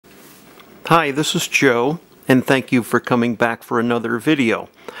Hi, this is Joe, and thank you for coming back for another video.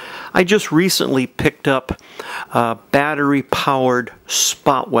 I just recently picked up a battery-powered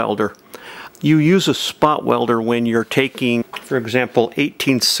spot welder. You use a spot welder when you're taking, for example,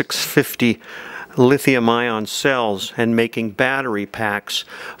 18650 lithium-ion cells and making battery packs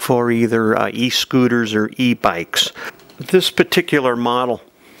for either e-scooters or e-bikes. This particular model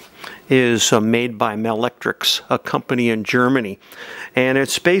is made by Malectrics, a company in Germany, and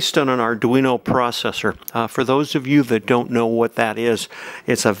it's based on an Arduino processor. For those of you that don't know what that is,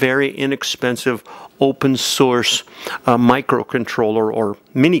 it's a very inexpensive open source microcontroller or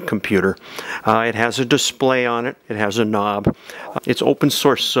mini computer. It has a display on it, it has a knob. It's open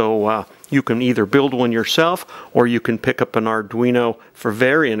source, so you can either build one yourself or you can pick up an Arduino for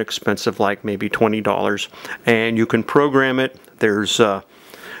very inexpensive, like maybe $20, and you can program it.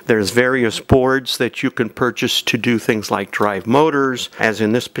 There's various boards that you can purchase to do things like drive motors, as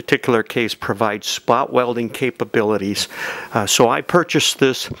in this particular case provide spot welding capabilities. So I purchased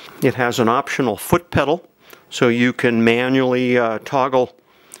this. It has an optional foot pedal, so you can manually toggle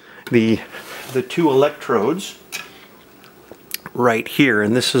the two electrodes right here.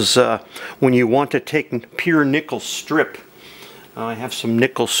 And this is when you want to take pure nickel strip. I have some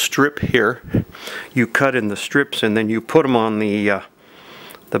nickel strip here. You cut in the strips and then you put them on the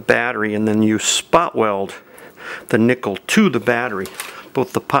battery, and then you spot weld the nickel to the battery,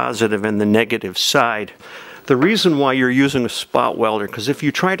 both the positive and the negative side. The reason why you're using a spot welder, because if you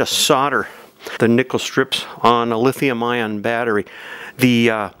try to solder the nickel strips on a lithium-ion battery, the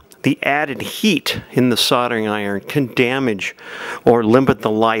added heat in the soldering iron can damage or limit the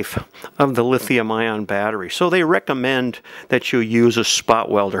life of the lithium-ion battery. So they recommend that you use a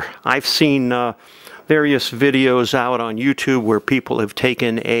spot welder. I've seen various videos out on YouTube where people have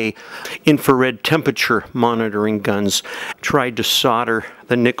taken infrared temperature monitoring guns, tried to solder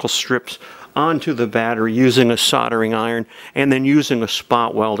the nickel strips onto the battery using a soldering iron and then using a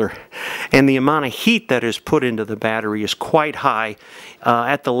spot welder. And the amount of heat that is put into the battery is quite high,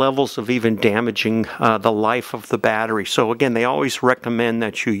 at the levels of even damaging the life of the battery. So again, they always recommend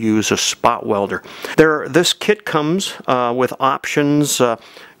that you use a spot welder. This kit comes with options.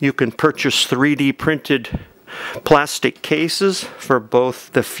 You can purchase 3D printed plastic cases for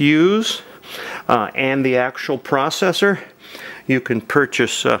both the fuse and the actual processor. You can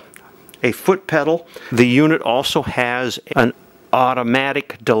purchase a foot pedal. The unit also has an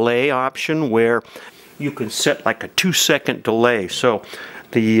automatic delay option where you can set like a 2-second delay. So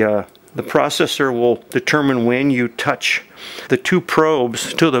the processor will determine when you touch the two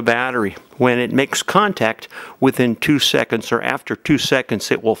probes to the battery. When it makes contact within 2 seconds or after 2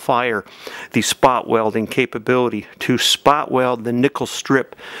 seconds, it will fire the spot welding capability to spot weld the nickel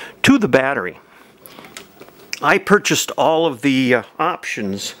strip to the battery. I purchased all of the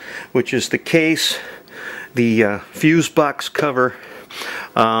options, which is the case, the fuse box cover.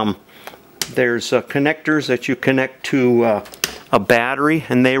 There's connectors that you connect to a battery,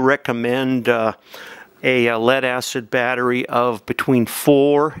 and they recommend a lead acid battery of between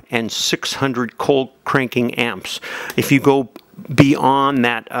 400 and 600 cold cranking amps. If you go beyond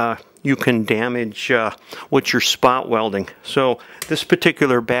that, you can damage what you're spot welding. So this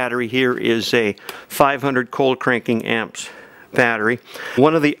particular battery here is a 500 cold cranking amps battery.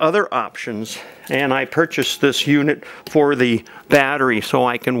 One of the other options, and I purchased this unit for the battery so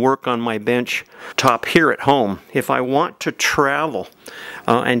I can work on my bench top here at home. If I want to travel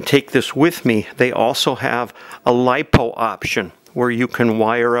and take this with me, they also have a LiPo option where you can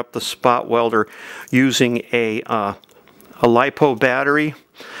wire up the spot welder using a LiPo battery.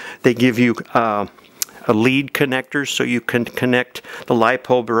 They give you a lead connector so you can connect the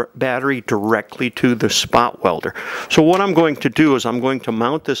LiPo battery directly to the spot welder. So what I'm going to do is I'm going to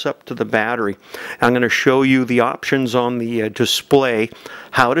mount this up to the battery. I'm going to show you the options on the display,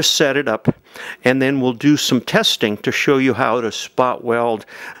 how to set it up, and then we'll do some testing to show you how to spot weld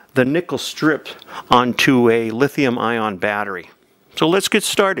the nickel strip onto a lithium-ion battery. So let's get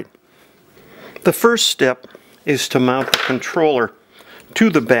started. The first step is to mount the controller to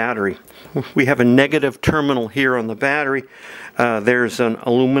the battery. We have a negative terminal here on the battery. There's an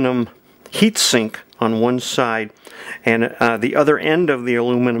aluminum heatsink on one side and the other end of the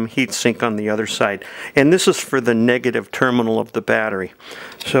aluminum heatsink on the other side. And this is for the negative terminal of the battery.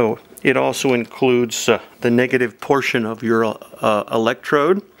 So it also includes the negative portion of your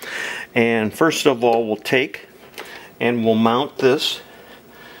electrode. And first of all, we'll take and we'll mount this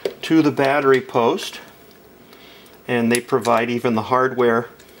to the battery post. And they provide even the hardware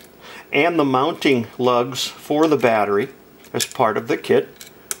and the mounting lugs for the battery as part of the kit.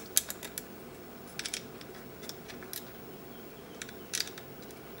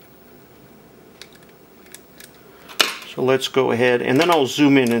 So let's go ahead, and then I'll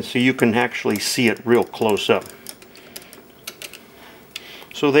zoom in and so you can actually see it real close up.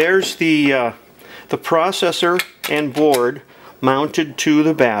 So there's the processor and board mounted to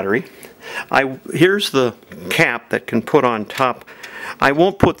the battery. Here's the cap that can put on top. I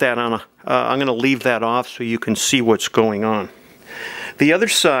won't put that on I'm going to leave that off so you can see what's going on. The other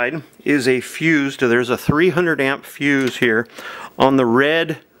side is a fuse. There's a 300 amp fuse here on the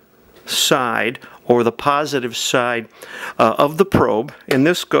red side, or the positive side of the probe, and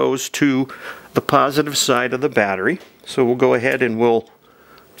this goes to the positive side of the battery. So we'll go ahead and we'll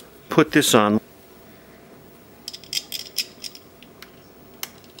put this on.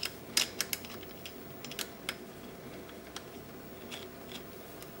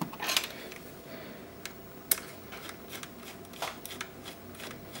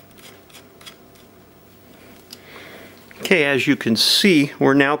 Okay, as you can see,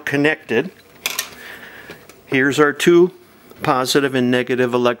 we're now connected. Here's our two positive and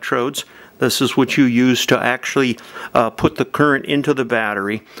negative electrodes. This is what you use to actually put the current into the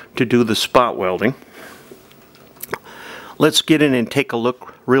battery to do the spot welding. Let's get in and take a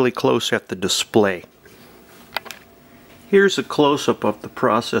look really close at the display. Here's a close-up of the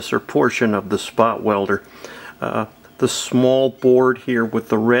processor portion of the spot welder. The small board here with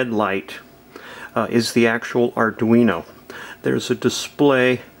the red light is the actual Arduino. There's a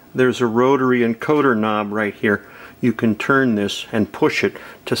display, there's a rotary encoder knob right here. You can turn this and push it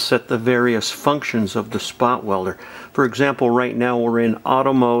to set the various functions of the spot welder. For example, right now we're in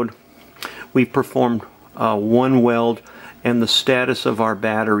auto mode. We performed one weld and the status of our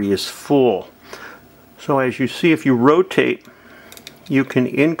battery is full. So as you see, if you rotate, you can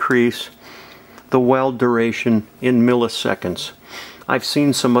increase the weld duration in milliseconds. I've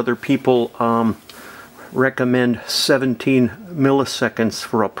seen some other people recommend 17 milliseconds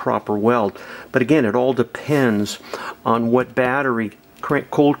for a proper weld, but again, it all depends on what battery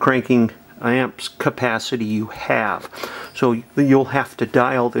cold cranking amps capacity you have. So you'll have to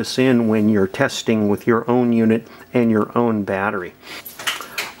dial this in when you're testing with your own unit and your own battery.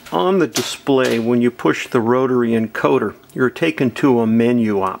 On the display, when you push the rotary encoder, you're taken to a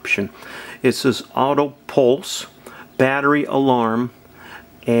menu option. It says auto pulse, battery alarm,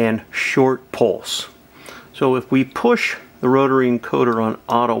 and short pulse. So if we push the rotary encoder on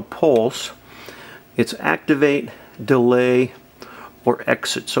auto pulse, it's activate, delay, or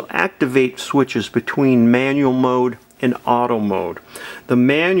exit. So activate switches between manual mode and auto mode. The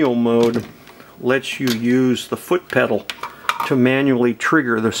manual mode lets you use the foot pedal to manually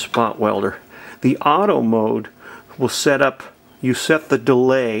trigger the spot welder. The auto mode will set the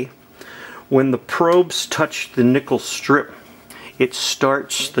delay. When the probes touch the nickel strip, it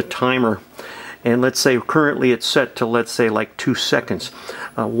starts the timer. And let's say currently it's set to, let's say, like 2 seconds.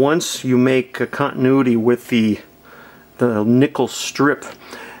 Once you make a continuity with the nickel strip,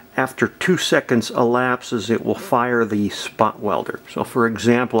 after 2 seconds elapses, it will fire the spot welder. So for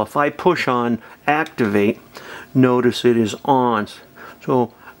example, if I push on activate, notice it is on.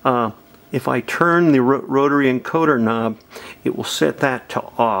 So if I turn the rotary encoder knob, it will set that to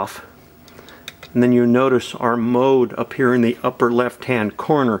off. And then you notice our mode up here in the upper left hand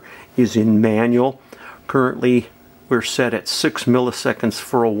corner is in manual. Currently we're set at 6 milliseconds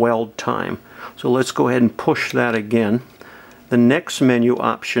for a weld time. So let's go ahead and push that again. The next menu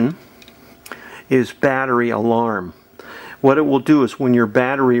option is battery alarm. What it will do is when your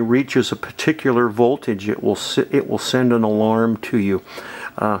battery reaches a particular voltage, it will send an alarm to you,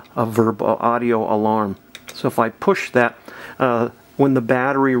 a audio alarm. So if I push that, when the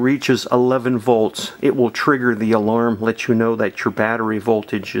battery reaches 11 volts, it will trigger the alarm, let you know that your battery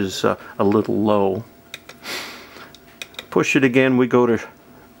voltage is a little low. Push it again, we go to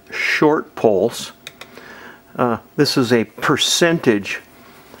short pulse. This is a percentage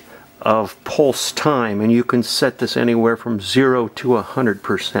of pulse time, and you can set this anywhere from 0 to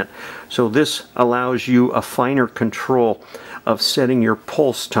 100%. So this allows you a finer control of setting your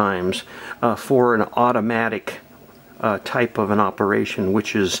pulse times for an automatic type of an operation,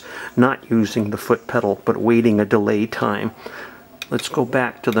 which is not using the foot pedal but waiting a delay time. Let's go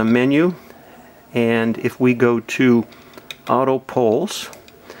back to the menu, and if we go to auto pulse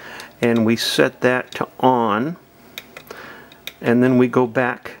and we set that to on, and then we go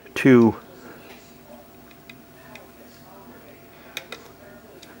back to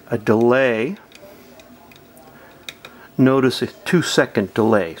a delay, notice a 2-second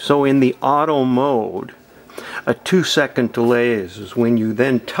delay. So in the auto mode, a 2-second delay is when you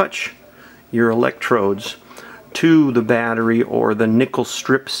then touch your electrodes to the battery or the nickel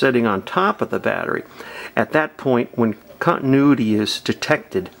strip sitting on top of the battery. At that point, when continuity is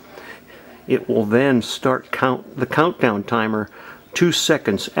detected, it will then start the countdown timer 2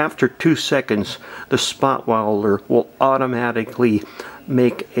 seconds. After 2 seconds, the spot welder will automatically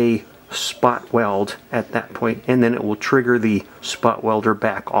make a spot weld at that point, and then it will trigger the spot welder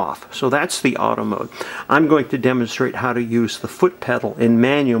back off. So that's the auto mode. I'm going to demonstrate how to use the foot pedal in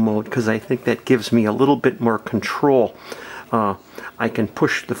manual mode because I think that gives me a little bit more control. I can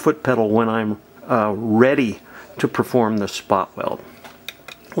push the foot pedal when I'm ready to perform the spot weld.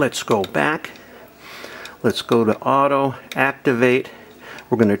 Let's go back. Let's go to auto, activate.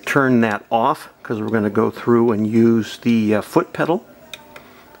 We're going to turn that off because we're going to go through and use the foot pedal.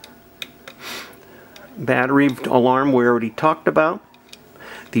 Battery alarm we already talked about.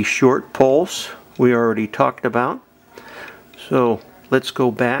 The short pulse we already talked about. So let's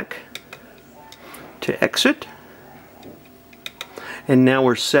go back to exit. And now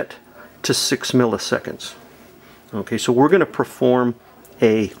we're set to 6 milliseconds. Okay, so we're going to perform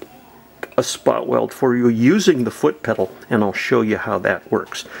a spot weld for you using the foot pedal, and I'll show you how that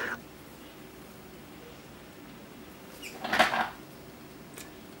works.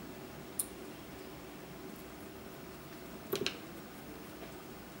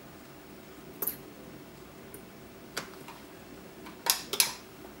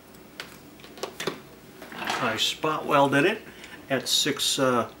 I spot welded it at 6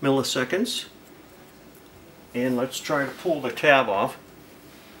 milliseconds, and let's try to pull the tab off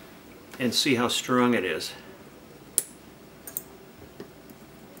and see how strong it is.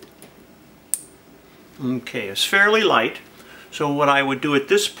 Okay, it's fairly light, so what I would do at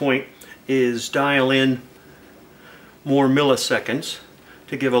this point is dial in more milliseconds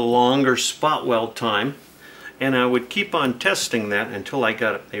to give a longer spot weld time, and I would keep on testing that until I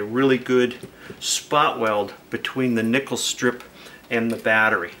got a really good spot weld between the nickel strip and the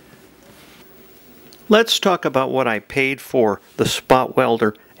battery. Let's talk about what I paid for the spot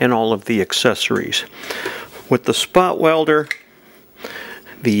welder and all of the accessories. With the spot welder,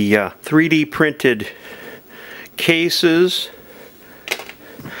 the 3D printed cases,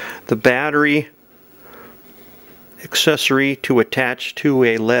 the battery accessory to attach to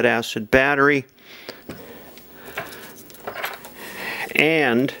a lead acid battery,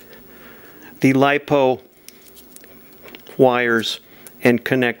 and the LiPo wires and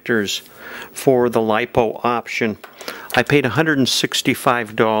connectors for the LiPo option. I paid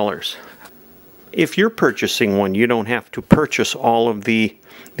 $165. If you're purchasing one, you don't have to purchase all of the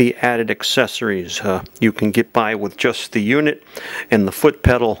added accessories. You can get by with just the unit and the foot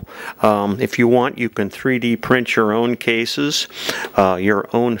pedal. If you want, you can 3D print your own cases, your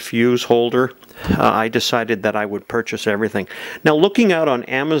own fuse holder. I decided that I would purchase everything. Now, looking out on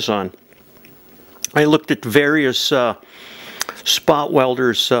Amazon, I looked at various spot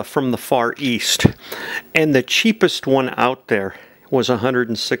welders from the Far East, and the cheapest one out there was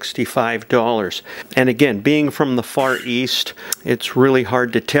 $165. And again, being from the Far East, it's really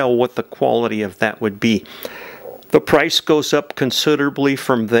hard to tell what the quality of that would be. The price goes up considerably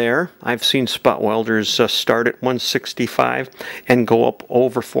from there. I've seen spot welders start at $165 and go up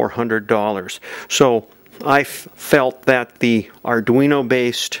over $400. So I felt that the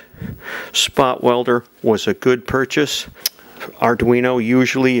Arduino-based spot welder was a good purchase. Arduino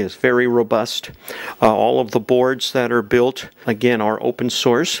usually is very robust. All of the boards that are built, again, are open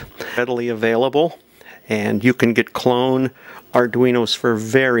source, readily available, and you can get clone Arduinos for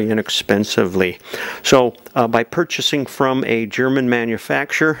very inexpensively. So by purchasing from a German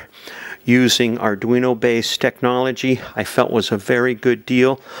manufacturer using Arduino-based technology, I felt was a very good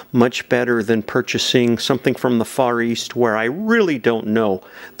deal, much better than purchasing something from the Far East where I really don't know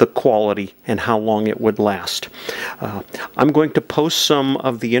the quality and how long it would last. I'm going to post some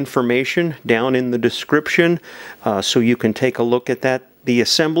of the information down in the description so you can take a look at that. The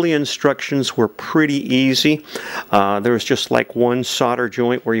assembly instructions were pretty easy. There was just like one solder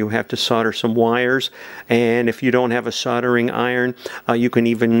joint where you have to solder some wires, and if you don't have a soldering iron, you can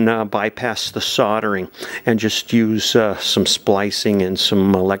even bypass the soldering and just use some splicing and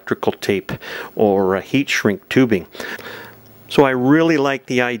some electrical tape or heat shrink tubing. So I really like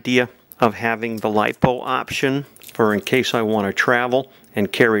the idea of having the LiPo option for in case I want to travel and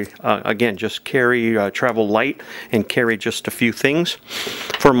carry, again, just carry, travel light and carry just a few things.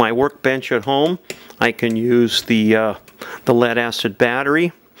 For my workbench at home, I can use the lead acid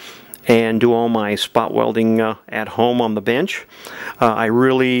battery and do all my spot welding at home on the bench. I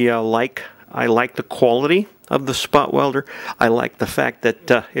really like the quality of the spot welder. I like the fact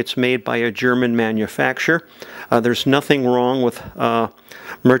that it's made by a German manufacturer. There's nothing wrong with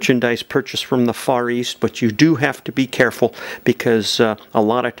merchandise purchased from the Far East, but you do have to be careful because a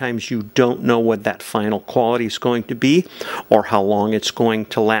lot of times you don't know what that final quality is going to be or how long it's going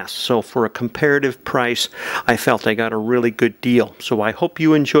to last. So for a comparative price, I felt I got a really good deal. So I hope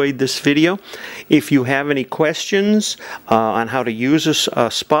you enjoyed this video. If you have any questions on how to use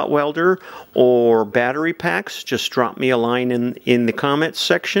a spot welder or battery packs, just drop me a line in the comments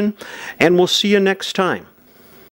section, and we'll see you next time.